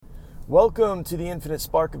Welcome to the Infinite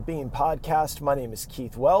Spark of Being podcast. My name is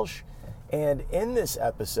Keith Welsh, and in this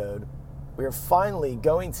episode, we are finally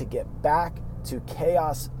going to get back to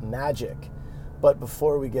chaos magic. But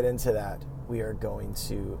before we get into that, we are going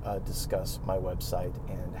to discuss my website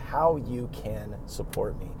and how you can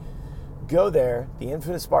support me. Go there,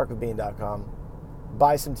 theinfinitesparkofbeing.com,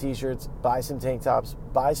 buy some t-shirts, buy some tank tops,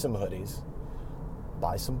 buy some hoodies,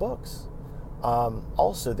 buy some books.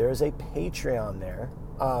 Also, there is a Patreon there.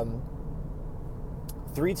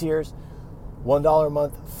 3 tiers, $1 a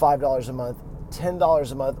month, $5 a month,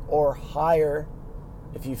 $10 a month, or higher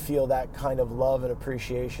if you feel that kind of love and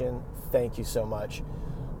appreciation. Thank you so much.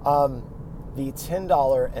 The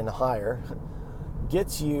 $10 and higher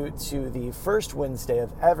gets you to the first Wednesday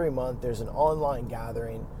of every month. There's an online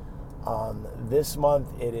gathering. This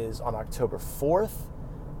month it is on October 4th.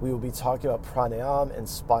 We will be talking about pranayama and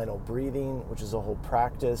spinal breathing, which is a whole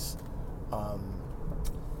practice.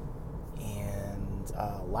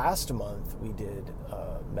 Last month we did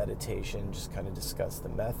meditation, just kind of discussed the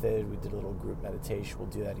method. We did a little group meditation. We'll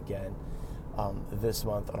do that again this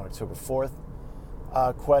month on October 4th.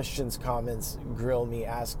 Questions, comments, grill me,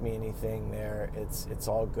 ask me anything there. It's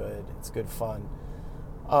all good. It's good fun.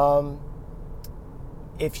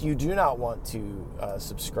 If you do not want to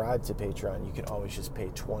subscribe to Patreon, you can always just pay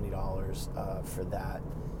 $20 for that.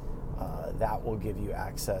 That will give you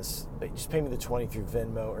access, but just pay me the $20 through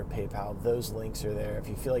Venmo or PayPal. Those links are there. If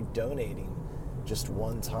you feel like donating just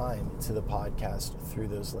one time to the podcast through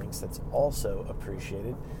those links, that's also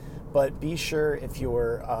appreciated. But be sure if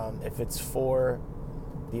it's for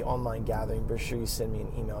the online gathering, be sure you send me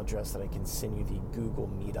an email address that I can send you the Google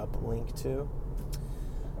Meetup link to.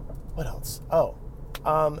 What else? Go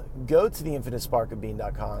to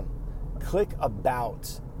theinfinitesparkofbeing.com, click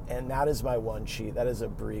About, and that is my one sheet. That is a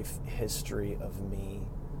brief history of me,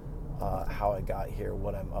 how I got here,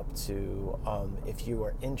 what I'm up to. If you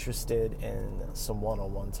are interested in some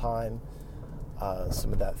one-on-one time,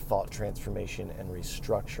 some of that thought transformation and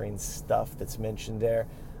restructuring stuff that's mentioned there,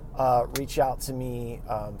 reach out to me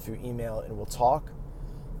through email and we'll talk.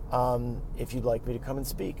 If you'd like me to come and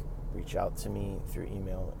speak, reach out to me through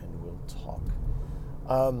email and we'll talk.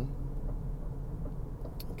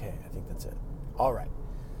 Okay, I think that's it. All right.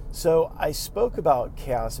 So I spoke about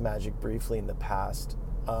chaos magic briefly in the past.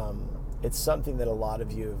 It's something that a lot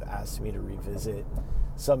of you have asked me to revisit.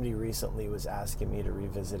 Somebody recently was asking me to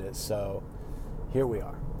revisit it, so here we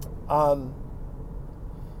are.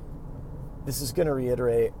 This is going to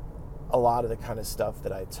reiterate a lot of the kind of stuff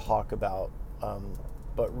that I talk about,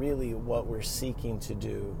 but really what we're seeking to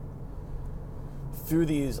do through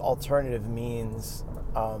these alternative means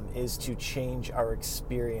is to change our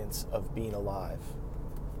experience of being alive.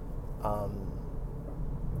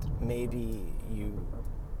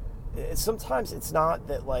 Sometimes it's not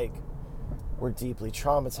that like we're deeply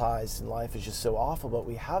traumatized and life is just so awful, but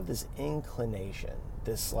we have this inclination,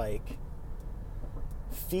 this like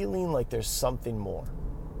feeling like there's something more.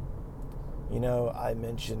 You know, I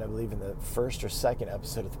mentioned, I believe in the first or second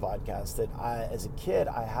episode of the podcast, that as a kid,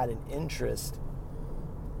 I had an interest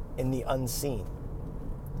in the unseen.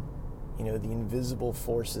 You know, the invisible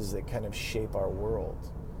forces that kind of shape our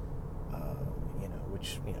world.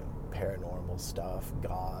 Paranormal stuff,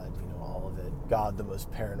 God, all of it. God, the most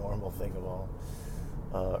paranormal thing of all,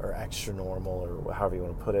 or extra normal, or however you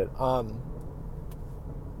want to put it.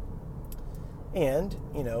 And,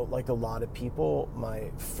 like a lot of people, my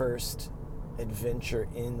first adventure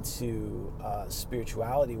into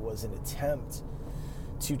spirituality was an attempt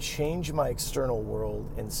to change my external world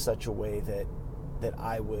in such a way that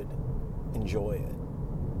I would enjoy it.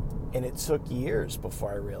 And it took years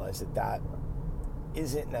before I realized that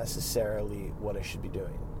isn't necessarily what I should be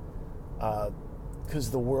doing. Because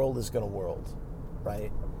the world is going to world,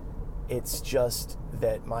 right? It's just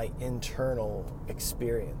that my internal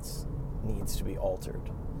experience needs to be altered.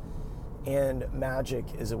 And magic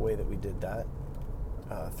is a way that we did that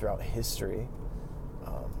throughout history,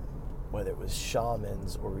 whether it was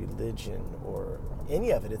shamans or religion or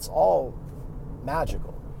any of it. It's all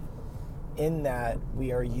magical in that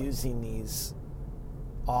we are using these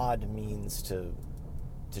odd means to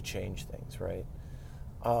change things, right?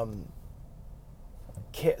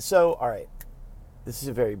 So, all right, this is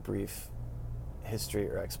a very brief history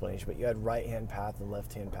or explanation, but you had right-hand path and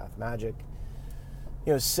left-hand path magic.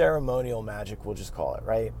 Ceremonial magic, we'll just call it,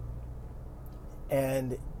 right?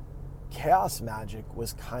 And chaos magic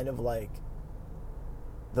was kind of like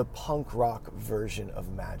the punk rock version of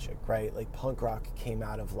magic, right? Like punk rock came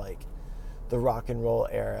out of like the rock and roll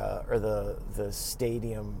era or the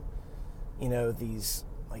stadium, these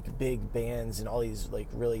like big bands and all these like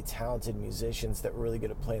really talented musicians that were really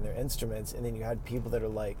good at playing their instruments, and then you had people that are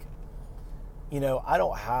like, I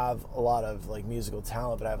don't have a lot of like musical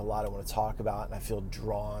talent, but I have a lot I want to talk about, and I feel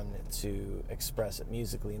drawn to express it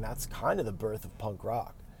musically, and that's kind of the birth of punk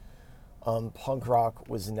rock. Punk rock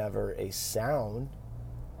was never a sound,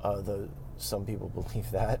 though some people believe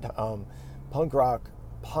that.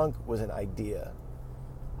 Punk was an idea.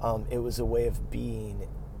 It was a way of being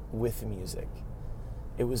with music.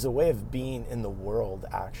 It was a way of being in the world,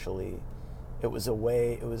 actually. It was a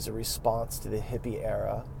response to the hippie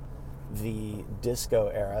era, the disco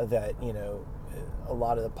era, that, a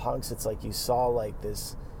lot of the punks, it's like you saw like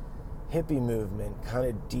this hippie movement kind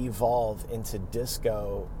of devolve into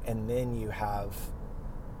disco, and then you have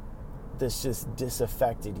this just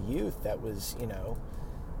disaffected youth that was,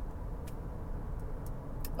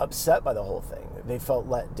 upset by the whole thing. They felt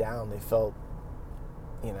let down. They felt,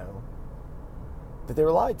 that they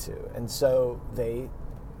were lied to. And so the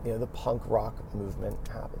punk rock movement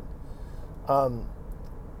happened.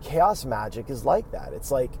 Chaos magic is like that. It's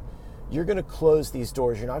like, you're going to close these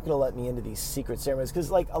doors. You're not going to let me into these secret ceremonies. Because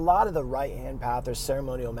like a lot of the right hand path or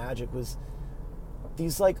ceremonial magic was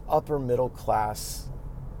these like upper middle class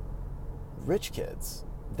rich kids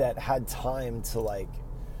that had time to like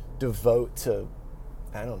devote to,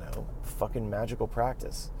 I don't know, fucking magical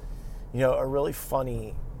practice. A really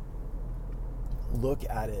funny look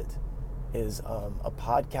at it is a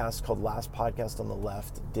podcast called Last Podcast on the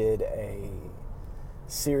Left did a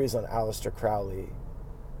series on Aleister Crowley,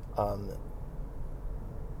 and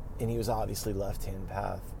he was obviously left-hand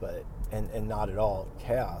path, but and not at all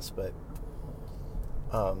chaos, but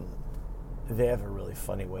they have a really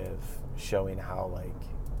funny way of showing how like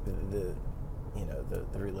the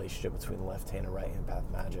relationship between left-hand and right-hand path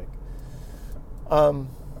magic.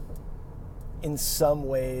 In some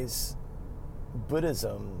ways,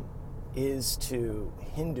 Buddhism is to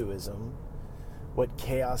Hinduism what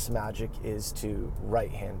chaos magic is to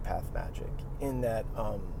right-hand path magic, in that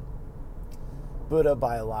Buddha,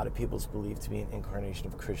 by a lot of people's believed to be an incarnation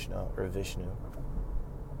of Krishna or Vishnu.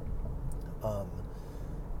 A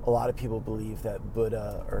lot of people believe that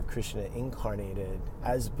Buddha or Krishna incarnated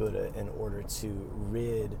as Buddha in order to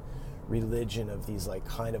rid religion of these like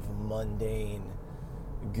kind of mundane,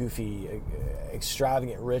 goofy,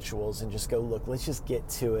 extravagant rituals, and just go, look, let's just get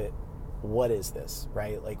to it. What is this,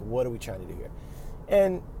 right? Like, what are we trying to do here?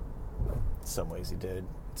 And in some ways he did.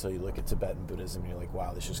 So you look at Tibetan Buddhism and you're like,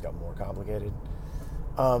 wow, this just got more complicated.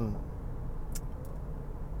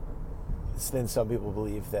 Then some people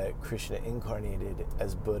believe that Krishna incarnated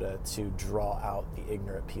as Buddha to draw out the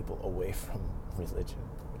ignorant people away from religion,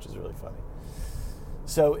 which is really funny.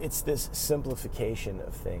 So it's this simplification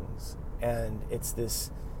of things, and it's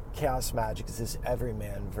this chaos magic, it's this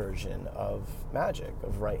everyman version of magic,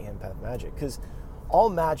 of right-hand path magic. Because all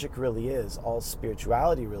magic really is, all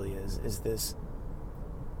spirituality really is this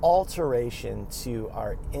alteration to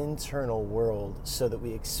our internal world so that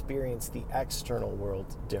we experience the external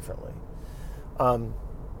world differently.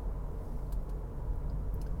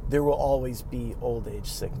 There will always be old age,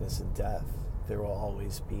 sickness, and death. There will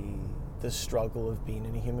always be the struggle of being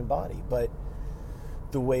in a human body. But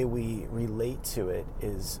the way we relate to it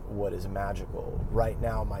is what is magical. Right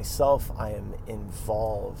now, myself, I am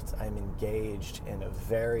involved, I'm engaged in a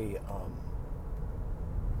very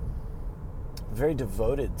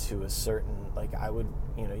devoted to a certain, like I would,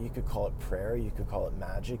 you could call it prayer, you could call it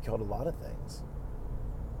magic, you could call it a lot of things.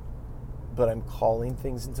 But I'm calling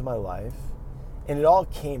things into my life, and it all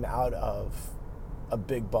came out of a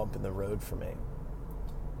big bump in the road for me.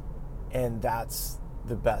 And that's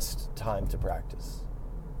the best time to practice,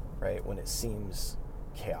 right? When it seems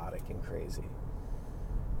chaotic and crazy.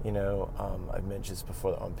 I've mentioned this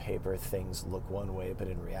before, that on paper things look one way, but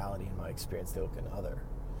in reality, in my experience, they look another.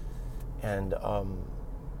 And, I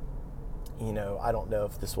don't know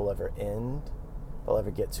if this will ever end. If I'll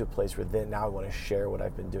ever get to a place where then now I want to share what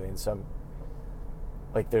I've been doing. So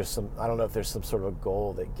I don't know if there's some sort of a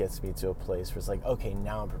goal that gets me to a place where it's like, okay,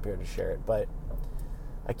 now I'm prepared to share it. But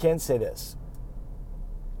I can say this.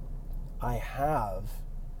 I have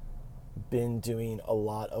been doing a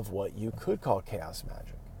lot of what you could call chaos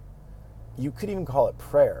magic. You could even call it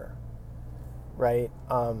prayer, right?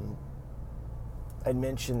 I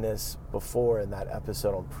mentioned this before in that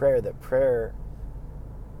episode on prayer, that prayer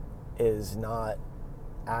is not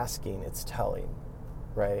asking, it's telling,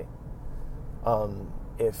 right?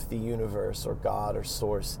 If the universe or God or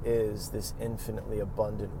source is this infinitely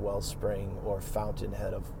abundant wellspring or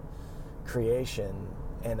fountainhead of creation,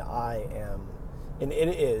 and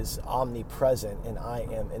it is omnipresent, and I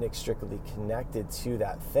am inextricably connected to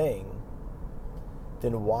that thing,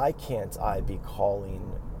 then why can't I be calling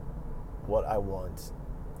what I want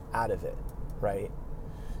out of it, right?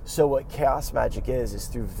 So what chaos magic is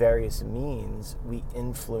through various means, we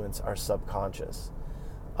influence our subconscious.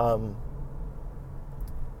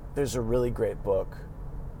 There's a really great book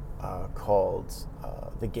called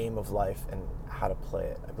The Game of Life and How to Play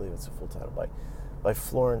It. I believe it's a full title by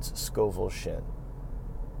Florence Scovel Shinn.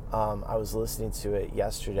 I was listening to it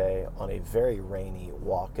yesterday on a very rainy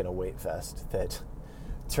walk in a weight vest that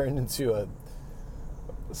turned into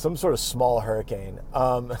some sort of small hurricane.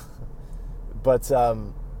 But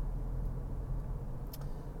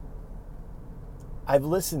I've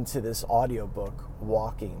listened to this audiobook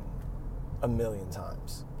walking a million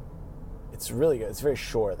times. It's really good. It's very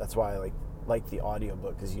short. That's why I like the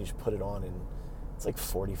audiobook, because you just put it on and it's like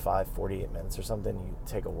 45, 48 minutes or something. You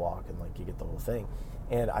take a walk and you get the whole thing.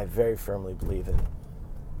 And I very firmly believe in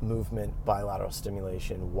movement, bilateral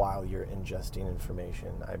stimulation while you're ingesting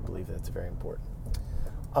information. I believe that's very important.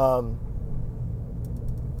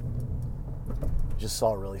 Just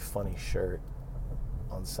saw a really funny shirt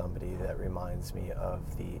on somebody that reminds me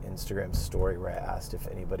of the Instagram story where I asked if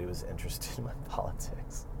anybody was interested in my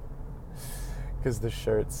politics. Because the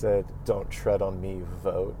shirt said, "Don't tread on me,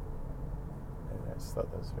 vote." And I just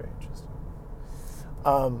thought that was very interesting.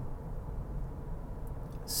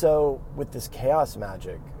 So with this chaos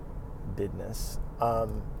magic business,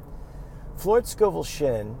 Florence Scovel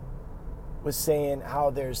Shinn was saying how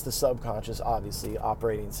there's the subconscious, obviously,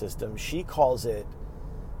 operating system. She calls it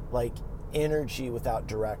energy without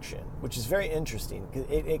direction, which is very interesting.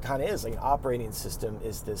 It kind of is an operating system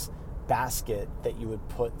is this basket that you would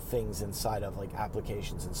put things inside of, like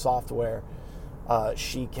applications and software.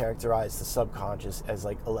 She characterized the subconscious as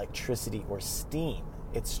electricity or steam.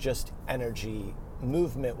 It's just energy,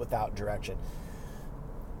 movement without direction.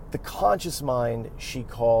 The conscious mind she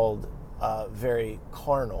called very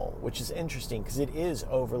carnal, which is interesting because it is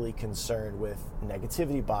overly concerned with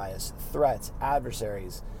negativity bias, threats,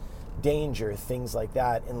 adversaries, danger, things like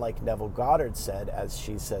that. And like Neville Goddard said, as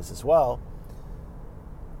she says as well,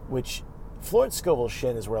 which Florence Scovel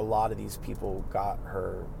Shinn is where a lot of these people got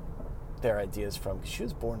their ideas from, because she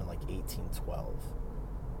was born in 1812.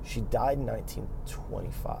 She died in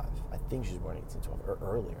 1925. I think she was born in 1812 or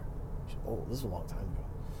earlier. This is a long time ago.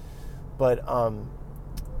 But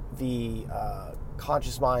the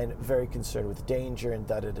conscious mind, very concerned with danger and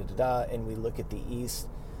da-da-da-da-da. And we look at the East,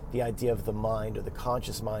 the idea of the mind or the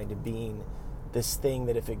conscious mind and being this thing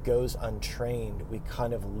that if it goes untrained, we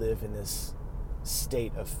kind of live in this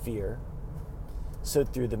state of fear. So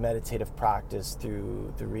through the meditative practice,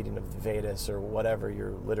 through the reading of the Vedas or whatever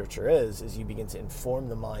your literature is you begin to inform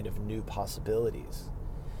the mind of new possibilities.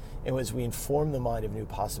 And as we inform the mind of new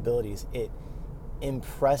possibilities, it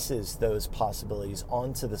impresses those possibilities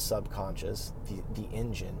onto the subconscious, the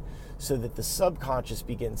engine, so that the subconscious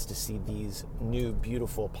begins to see these new,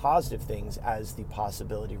 beautiful, positive things as the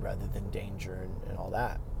possibility rather than danger and all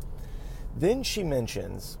that. Then she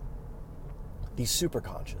mentions the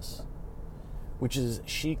superconscious, which is,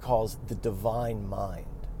 she calls the divine mind,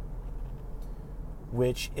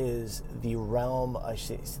 which is the realm, I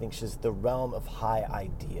think she's the realm of high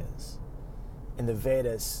ideas. In the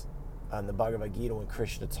Vedas, and the Bhagavad Gita, when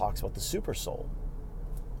Krishna talks about the super soul,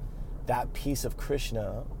 that piece of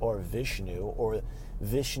Krishna or Vishnu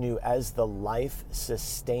as the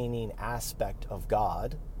life-sustaining aspect of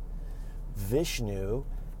God, Vishnu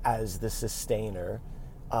as the sustainer,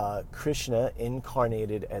 Krishna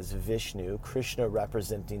incarnated as Vishnu, Krishna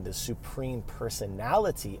representing the supreme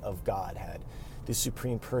personality of Godhead, the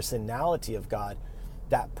supreme personality of God.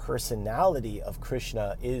 That personality of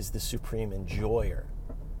Krishna is the supreme enjoyer,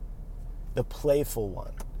 the playful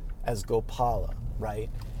one, as Gopala, right?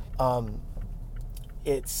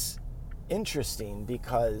 It's interesting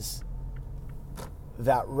because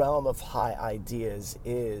that realm of high ideas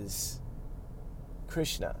is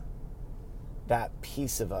Krishna. That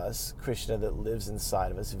piece of us, Krishna that lives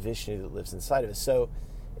inside of us, Vishnu that lives inside of us. So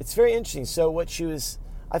it's very interesting. So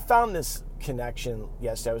I found this connection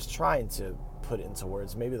yesterday. I was trying to put it into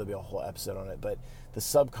words. Maybe there'll be a whole episode on it, but the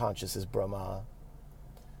subconscious is Brahma,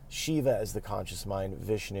 Shiva as the conscious mind,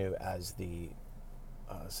 Vishnu as the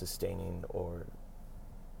sustaining or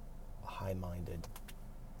high-minded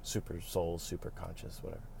super soul, super conscious,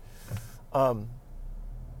 whatever.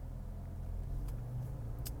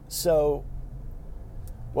 So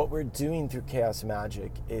what we're doing through chaos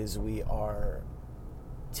magic is we are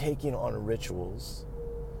taking on rituals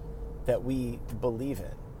that we believe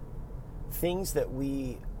in, things that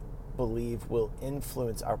we believe will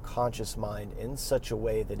influence our conscious mind in such a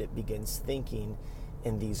way that it begins thinking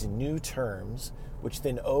in these new terms, which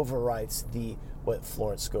then overwrites what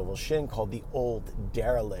Florence Scovel Shinn called the old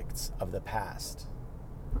derelicts of the past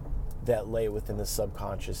that lay within the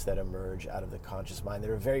subconscious that emerge out of the conscious mind.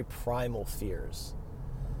 There are very primal fears.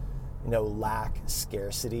 Lack,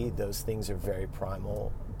 scarcity, those things are very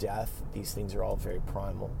primal. Death, these things are all very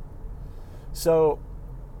primal. So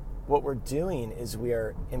what we're doing is we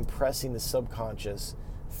are impressing the subconscious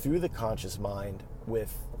through the conscious mind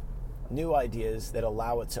with new ideas that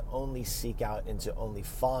allow it to only seek out and to only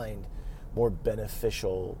find more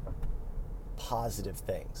beneficial, positive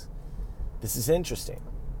things. This is interesting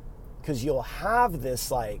because you'll have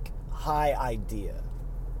this high idea,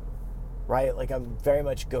 right? I'm very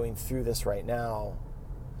much going through this right now.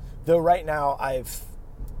 Though right now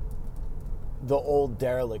the old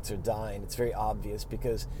derelicts are dying. It's very obvious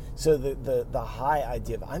because the high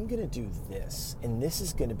idea of I'm going to do this and this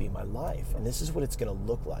is going to be my life and this is what it's going to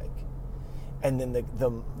look like. And then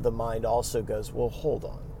the mind also goes, well, hold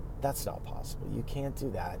on. That's not possible. You can't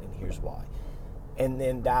do that, and here's why. And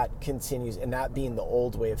then that continues, and that being the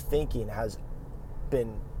old way of thinking has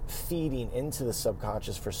been feeding into the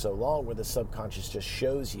subconscious for so long, where the subconscious just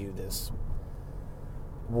shows you this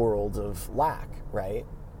world of lack, right?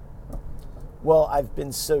 Well, I've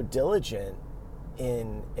been so diligent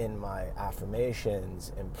in my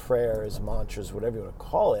affirmations and prayers, mantras, whatever you want to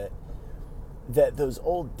call it, that those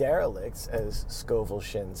old derelicts, as Scovel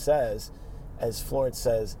Shinn says, as Florence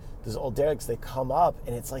says, those old derelicts, they come up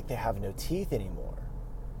and it's like they have no teeth anymore.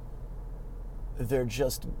 They're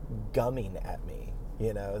just gumming at me,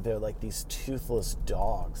 They're like these toothless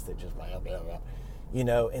dogs that just,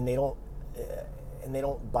 and they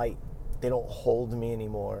don't bite. They don't hold me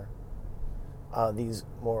anymore. These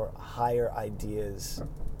more higher ideas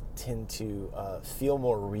tend to feel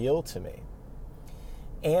more real to me.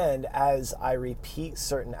 And as I repeat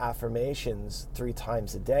certain affirmations 3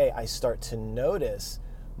 times a day, I start to notice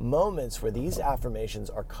moments where these affirmations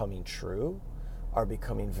are coming true, are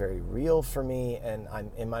becoming very real for me, and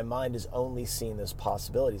my mind is only seeing those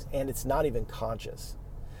possibilities. And it's not even conscious.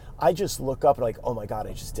 I just look up and oh my God,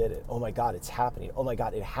 I just did it. Oh my God, it's happening. Oh my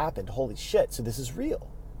God, it happened. Holy shit. So this is real.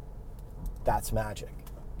 That's magic.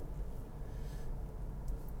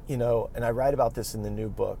 And I write about this in the new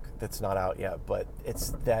book that's not out yet, but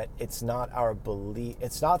it's not our belief.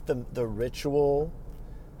 It's not the ritual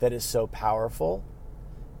that is so powerful.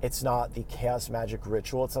 It's not the chaos magic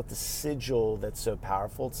ritual. It's not the sigil that's so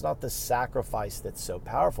powerful. It's not the sacrifice that's so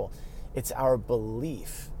powerful. It's our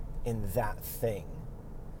belief in that thing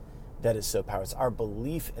that is so powerful. It's our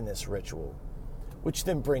belief in this ritual, which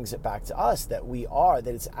then brings it back to us that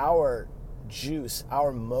it's our juice,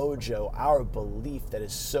 our mojo, our belief that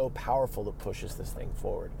is so powerful that pushes this thing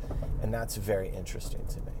forward. And that's very interesting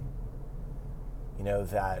to me.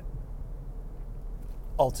 That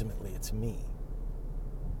ultimately it's me.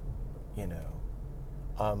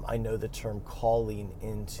 I know the term calling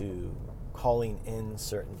in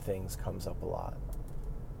certain things comes up a lot.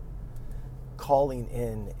 Calling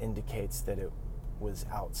in indicates that it was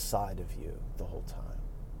outside of you the whole time.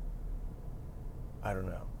 I don't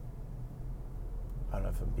know. I don't know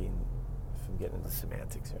if I'm getting into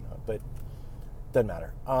semantics or not, but doesn't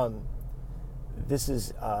matter. This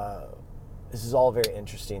is all very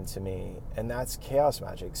interesting to me, and that's chaos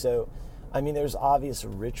magic. So, there's obvious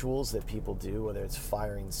rituals that people do, whether it's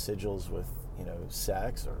firing sigils with,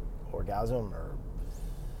 sex or orgasm or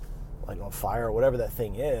on fire or whatever that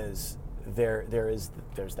thing is. There's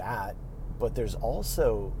that, but there's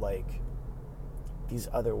also these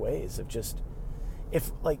other ways of just.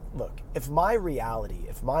 If my reality,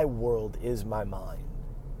 if my world is my mind,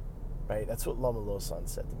 right? That's what Lama Losan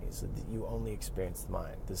said to me. He said that you only experience the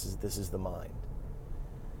mind. This is the mind.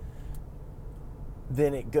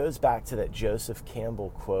 Then it goes back to that Joseph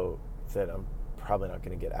Campbell quote that I'm probably not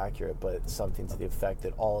going to get accurate, but something to the effect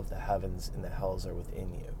that all of the heavens and the hells are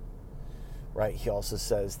within you, right? He also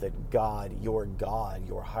says that God, your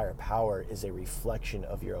higher power, is a reflection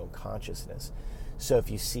of your own consciousness. So if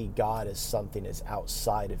you see God as something that's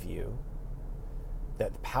outside of you,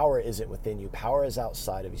 that power isn't within you, power is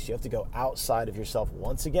outside of you. So you have to go outside of yourself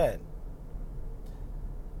once again,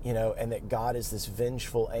 and that God is this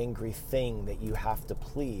vengeful, angry thing that you have to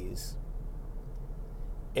please.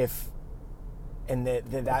 That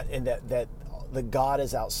the God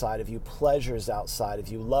is outside of you, pleasure is outside of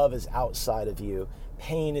you, love is outside of you,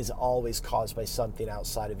 pain is always caused by something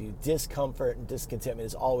outside of you, discomfort and discontentment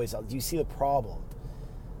is always out. Do you see the problem?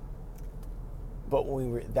 But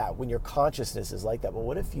when your consciousness is like that, but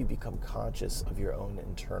what if you become conscious of your own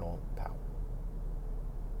internal power,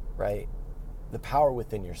 right? The power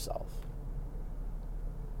within yourself,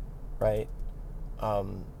 right?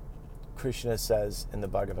 Krishna says in the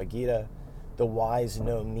Bhagavad Gita, the wise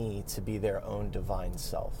know me to be their own divine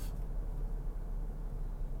self.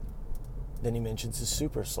 Then he mentions the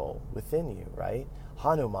super soul within you, right?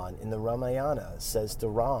 Hanuman in the Ramayana says to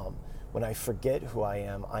Ram, when I forget who I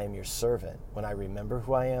am your servant. When I remember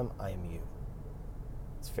who I am you.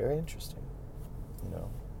 It's very interesting,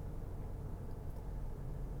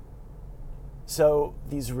 So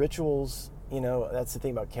these rituals, that's the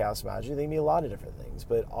thing about chaos magic. They can be a lot of different things.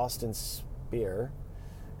 But Austin Spear,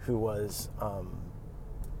 who was I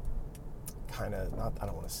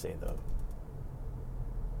don't want to say the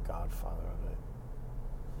godfather of it.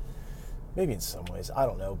 Maybe in some ways, I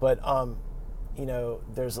don't know. But,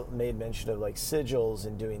 there's made mention of like sigils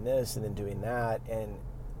and doing this and then doing that. And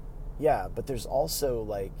yeah, but there's also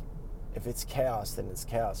like, if it's chaos, then it's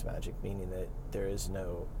chaos magic, meaning that there is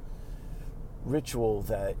no ritual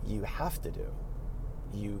that you have to do.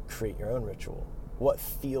 You create your own ritual. What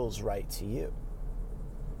feels right to you?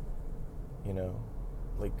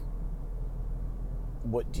 Like,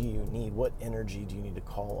 what do you need? What energy do you need to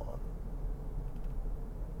call on?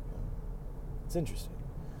 It's interesting.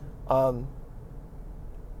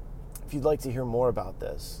 If you'd like to hear more about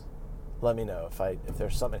this, let me know if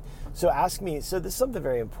there's something. So ask me. So there's something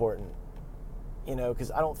very important,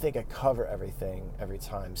 because I don't think I cover everything every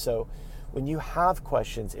time. So when you have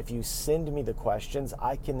questions, if you send me the questions,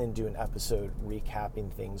 I can then do an episode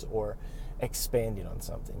recapping things or expanding on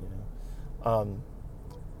something,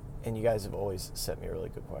 and you guys have always sent me really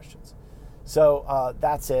good questions. So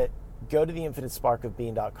that's it. Go to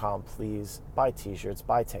theinfinitesparkofbeing.com, please. Buy t-shirts,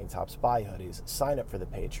 buy tank tops, buy hoodies, sign up for the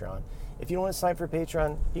Patreon. If you don't want to sign for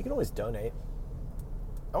Patreon, you can always donate.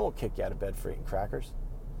 I won't kick you out of bed for eating crackers.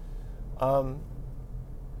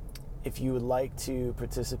 If you would like to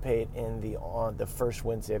participate in on the first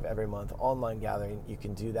Wednesday of every month online gathering, you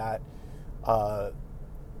can do that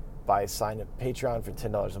by signing up Patreon for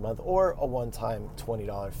 $10 a month or a one-time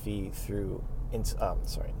 $20 fee through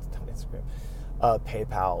Instagram,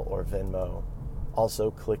 PayPal or Venmo.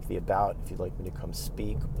 Also, click the About if you'd like me to come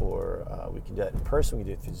speak, or we can do that in person. We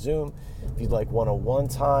can do it through Zoom. If you'd like one-on-one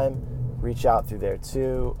time, reach out through there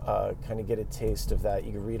too. Kind of get a taste of that.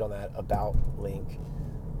 You can read on that About link.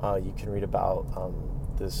 You can read about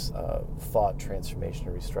this thought transformation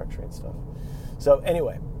and restructuring stuff. So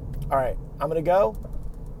anyway, all right, I'm going to go.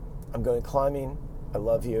 I'm going climbing. I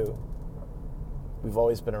love you. We've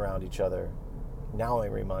always been around each other. Now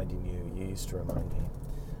I'm reminding you. You used to remind me.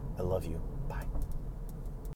 I love you.